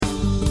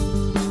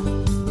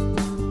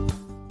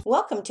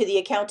Welcome to the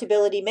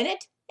Accountability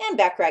Minute, and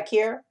Backrack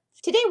here.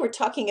 Today we're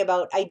talking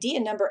about idea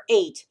number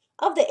 8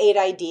 of the 8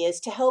 ideas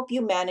to help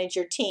you manage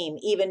your team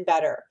even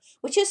better,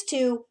 which is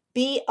to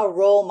be a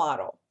role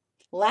model.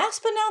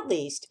 Last but not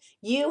least,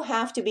 you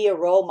have to be a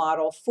role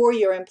model for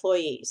your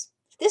employees.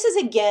 This is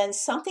again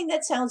something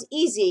that sounds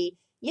easy,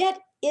 yet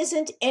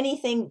isn't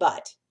anything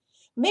but.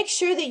 Make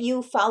sure that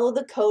you follow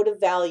the code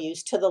of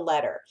values to the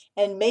letter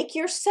and make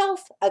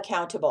yourself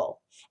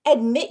accountable.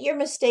 Admit your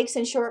mistakes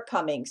and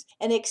shortcomings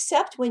and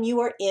accept when you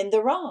are in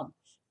the wrong.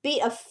 Be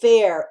a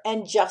fair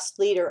and just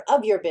leader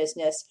of your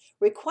business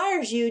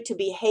requires you to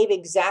behave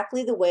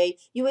exactly the way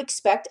you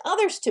expect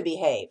others to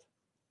behave.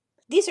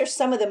 These are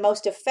some of the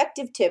most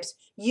effective tips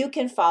you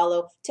can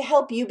follow to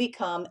help you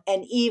become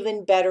an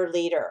even better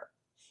leader.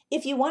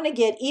 If you want to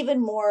get even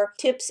more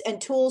tips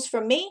and tools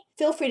from me,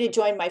 feel free to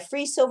join my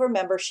free silver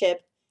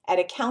membership at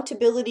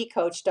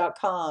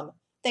accountabilitycoach.com.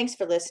 Thanks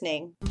for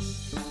listening.